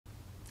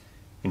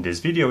In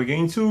this video we're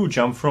going to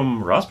jump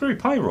from Raspberry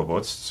Pi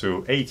robots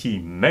to 80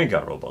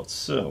 mega robots,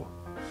 so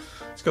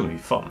it's gonna be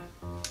fun.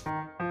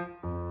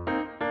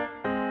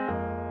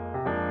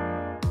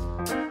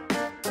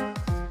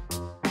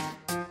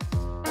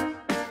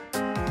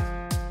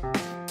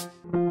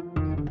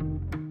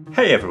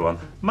 Hey everyone,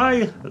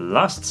 my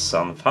last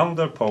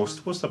SunFounder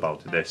post was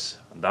about this.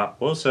 That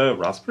was a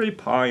Raspberry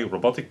Pi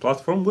robotic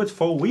platform with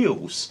 4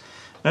 wheels.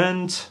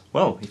 And,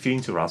 well, if you're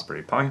into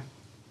Raspberry Pi,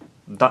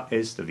 that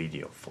is the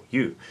video for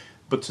you.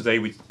 But today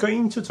we're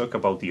going to talk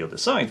about the other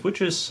side,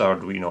 which is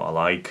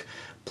Arduino-alike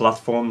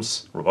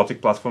platforms, robotic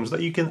platforms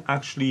that you can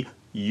actually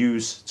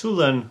use to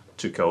learn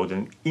to code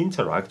and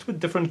interact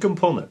with different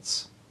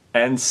components.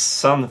 And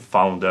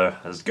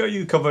SunFounder has got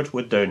you covered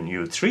with their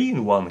new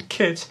 3-in-1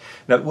 kit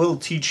that will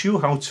teach you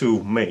how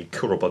to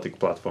make robotic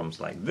platforms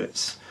like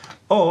this,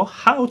 or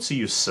how to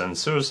use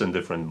sensors and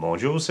different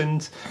modules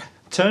and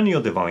turn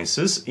your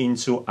devices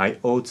into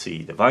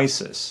IoT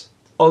devices.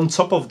 On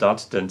top of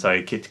that, the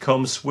entire kit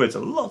comes with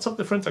lots of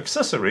different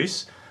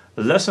accessories,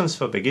 lessons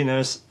for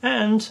beginners,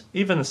 and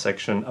even a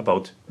section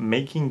about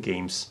making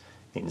games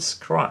in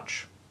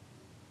Scratch.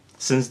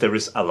 Since there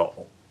is a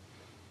lot,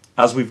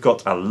 as we've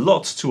got a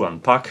lot to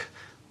unpack,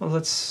 well,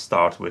 let's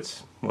start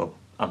with, well,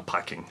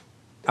 unpacking.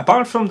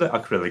 Apart from the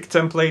acrylic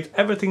template,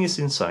 everything is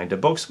inside the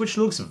box, which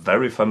looks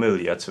very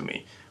familiar to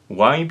me.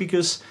 Why?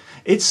 Because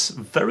it's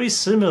very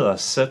similar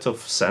set of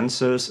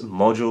sensors,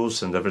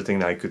 modules and everything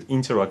that I could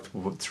interact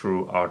with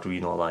through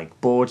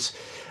Arduino-like boards.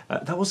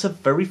 That was the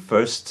very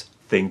first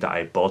thing that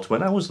I bought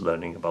when I was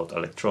learning about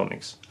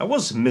electronics. I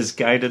was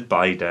misguided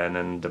by then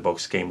and the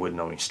box came with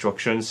no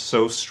instructions,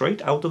 so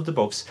straight out of the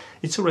box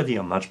it's already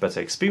a much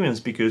better experience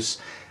because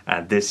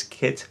this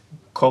kit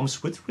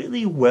comes with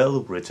really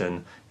well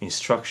written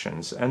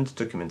instructions and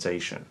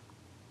documentation.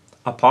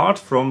 Apart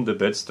from the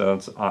bits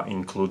that are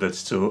included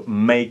to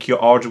make your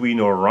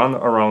Arduino run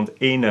around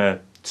in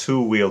a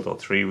 2-wheeled or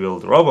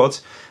 3-wheeled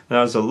robot,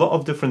 there's a lot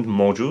of different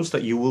modules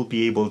that you will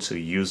be able to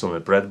use on a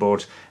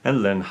breadboard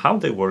and learn how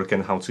they work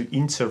and how to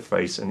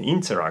interface and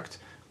interact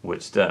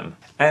with them.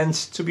 And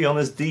to be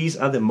honest, these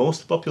are the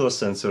most popular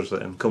sensors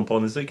and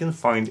components that you can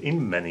find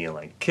in many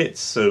like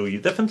kits, so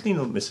you're definitely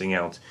not missing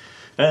out.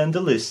 And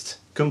the list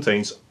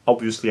contains,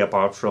 obviously,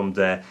 apart from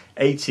the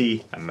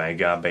 80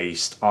 mega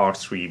based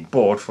R3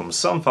 board from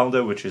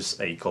SunFounder, which is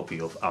a copy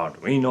of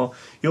Arduino,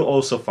 you'll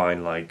also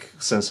find like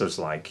sensors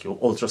like your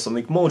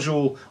ultrasonic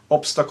module,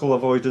 obstacle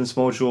avoidance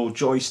module,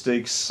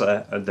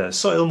 joysticks, the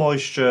soil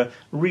moisture,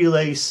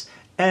 relays,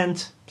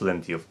 and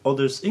plenty of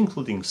others,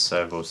 including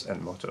servos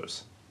and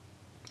motors.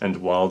 And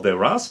while the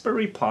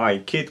Raspberry Pi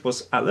kit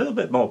was a little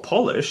bit more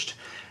polished,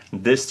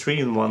 this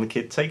 3-in-1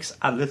 kit takes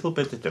a little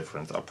bit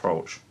different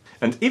approach.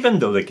 And even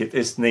though the kit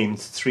is named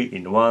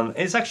 3-in-1,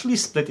 it's actually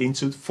split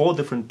into 4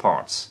 different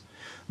parts.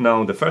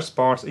 Now, the first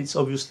part is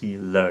obviously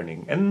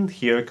learning, and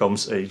here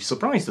comes a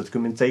surprise. The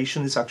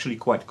documentation is actually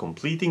quite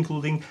complete,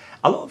 including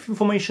a lot of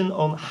information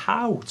on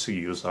how to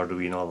use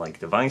Arduino-like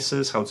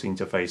devices, how to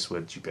interface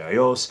with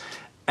GPIOs,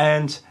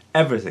 and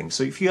everything.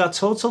 So if you are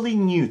totally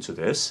new to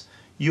this,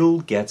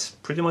 you'll get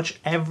pretty much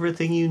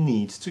everything you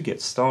need to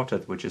get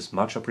started, which is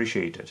much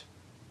appreciated.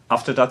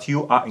 After that,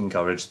 you are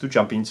encouraged to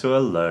jump into a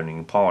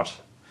learning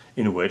part,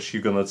 in which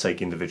you're gonna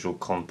take individual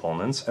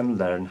components and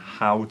learn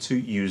how to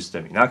use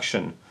them in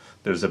action.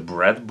 There's a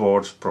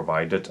breadboard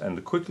provided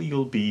and quickly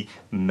you'll be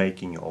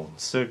making your own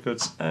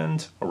circuits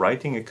and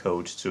writing a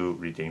code to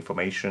read the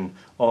information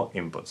or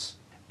inputs.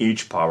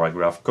 Each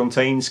paragraph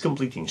contains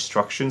complete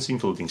instructions,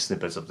 including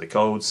snippets of the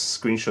codes,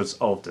 screenshots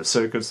of the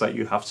circuits that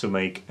you have to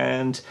make,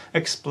 and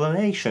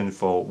explanation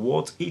for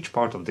what each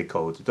part of the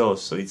code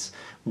does. So it's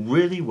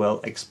really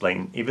well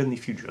explained, even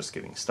if you're just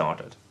getting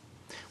started.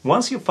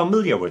 Once you're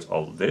familiar with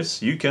all of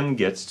this, you can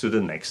get to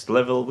the next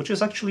level, which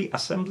is actually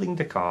assembling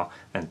the car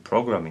and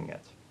programming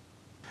it.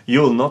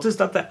 You'll notice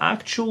that the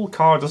actual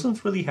car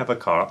doesn't really have a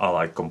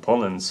car-alike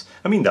components.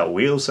 I mean, there are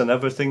wheels and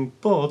everything,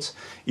 but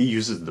it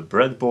uses the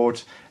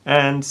breadboard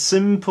and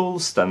simple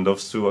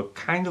standoffs to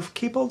kind of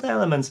keep all the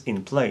elements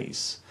in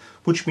place,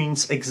 which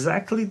means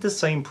exactly the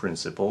same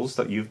principles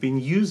that you've been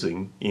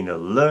using in a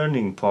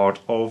learning part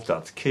of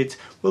that kit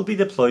will be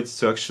deployed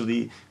to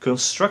actually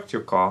construct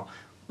your car,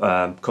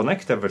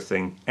 connect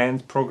everything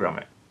and program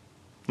it.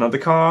 Now the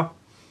car,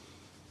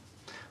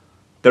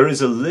 there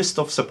is a list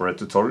of separate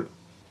tutorials.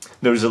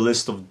 There is a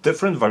list of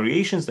different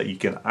variations that you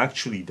can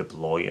actually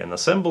deploy and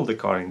assemble the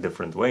car in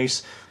different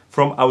ways,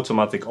 from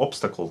automatic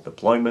obstacle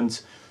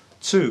deployment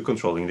to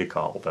controlling the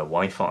car over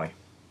Wi-Fi.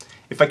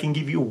 If I can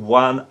give you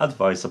one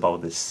advice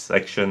about this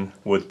section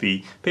would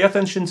be pay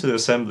attention to the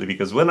assembly,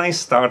 because when I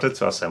started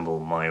to assemble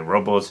my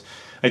robot,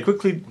 I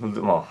quickly,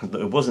 well,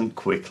 it wasn't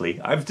quickly,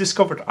 I've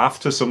discovered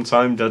after some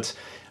time that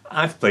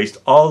I've placed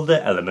all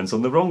the elements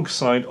on the wrong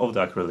side of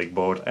the acrylic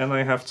board and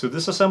I have to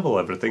disassemble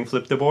everything,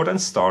 flip the board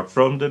and start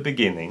from the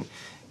beginning.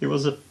 It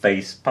was a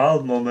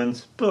facepalm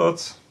moment,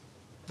 but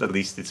at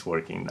least it's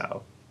working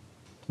now.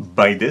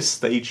 By this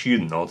stage you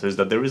notice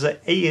that there is a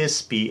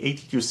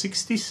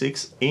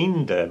ASP8266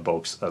 in the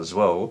box as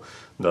well,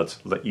 that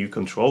let you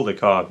control the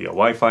car via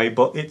Wi-Fi,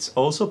 but it's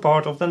also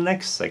part of the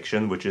next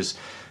section, which is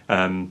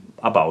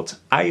about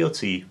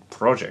IoT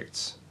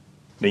projects.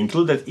 The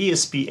included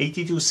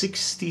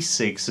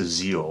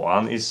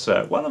ESP826601 is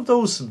one of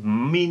those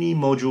mini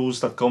modules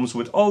that comes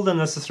with all the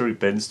necessary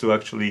pins to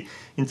actually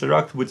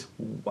interact with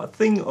a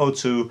thing or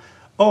two,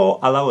 or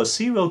allow a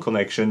serial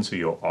connection to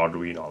your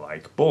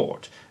Arduino-like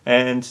board.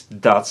 And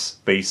that's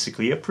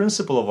basically a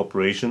principle of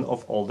operation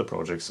of all the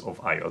projects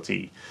of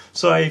IoT.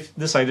 So I've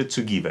decided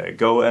to give it a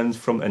go, and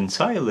from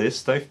entire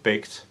list I've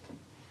picked,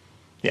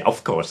 yeah,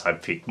 of course I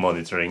picked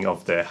monitoring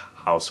of the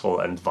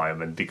household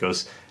environment,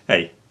 because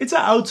hey, it's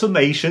an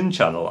automation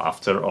channel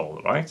after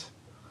all, right?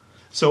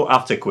 So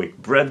after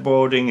quick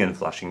breadboarding and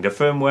flashing the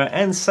firmware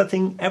and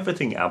setting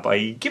everything up,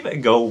 I give it a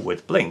go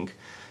with Blink.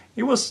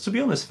 It was, to be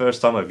honest,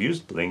 first time I've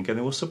used Blink, and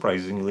it was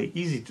surprisingly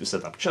easy to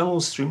set up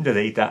channels, stream the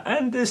data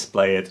and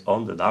display it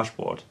on the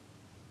dashboard.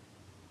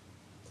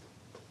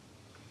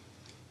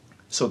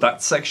 So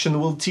that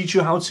section will teach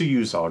you how to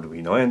use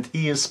Arduino and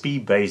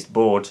ESP based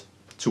board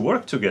to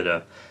work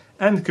together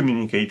and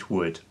communicate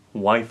with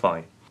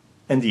Wi-Fi.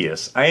 And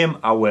yes, I am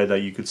aware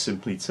that you could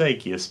simply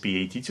take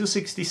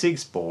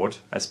ESP8266 board,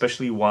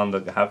 especially one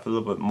that have a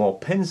little bit more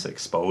pins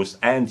exposed,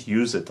 and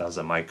use it as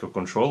a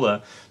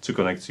microcontroller to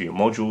connect to your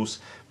modules,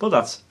 but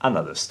that's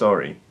another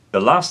story. The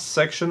last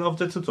section of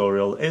the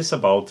tutorial is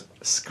about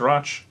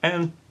Scratch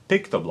and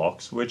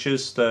PictoBlocks, which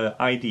is the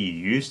IDE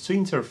used to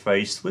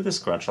interface with the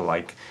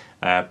Scratch-alike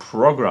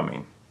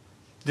programming.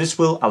 This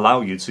will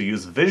allow you to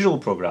use visual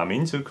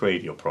programming to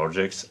create your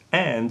projects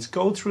and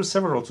go through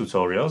several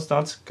tutorials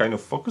that kind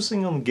of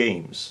focusing on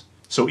games.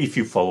 So if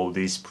you follow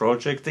this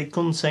project, they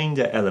contain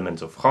the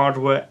element of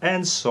hardware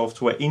and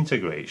software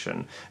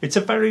integration. It's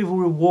a very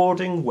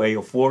rewarding way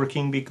of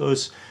working,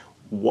 because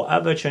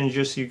whatever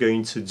changes you're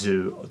going to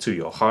do to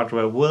your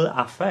hardware will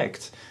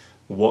affect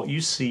what you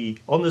see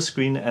on the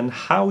screen and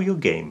how your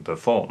game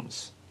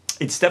performs.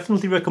 It's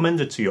definitely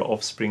recommended to your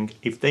offspring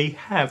if they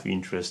have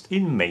interest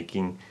in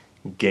making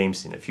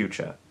games in the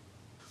future.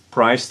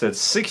 Priced at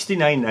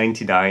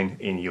 $69.99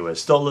 in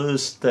US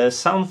dollars, the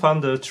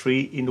SunFounder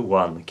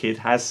 3-in-1 kit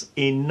has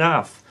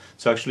enough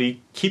to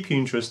actually keep you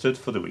interested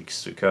for the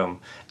weeks to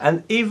come.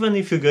 And even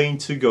if you're going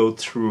to go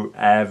through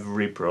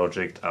every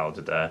project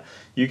out there,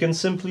 you can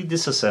simply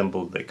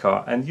disassemble the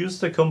car and use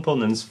the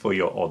components for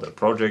your other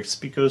projects,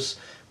 because,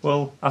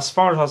 well, as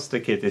far as the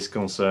kit is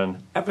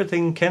concerned,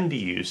 everything can be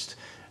used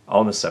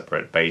on a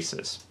separate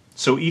basis.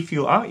 So if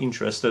you are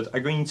interested,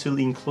 I'm going to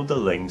include the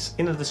links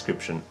in the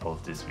description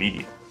of this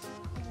video.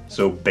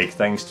 So big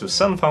thanks to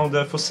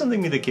SunFounder for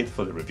sending me the kit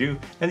for the review,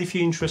 and if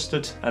you're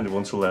interested and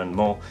want to learn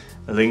more,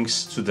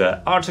 links to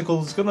the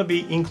article is gonna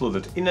be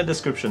included in the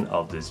description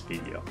of this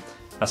video.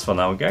 As for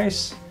now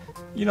guys,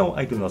 you know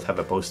I do not have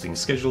a posting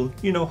schedule,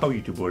 you know how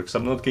YouTube works,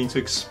 I'm not going to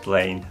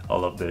explain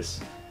all of this.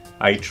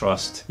 I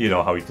trust you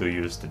know how to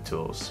use the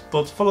tools,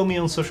 but follow me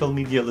on social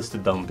media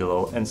listed down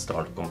below and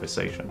start a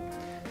conversation.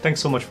 Thanks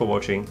so much for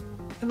watching,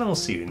 and I'll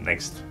see you in the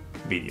next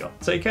video.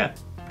 Take care.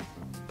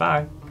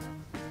 Bye.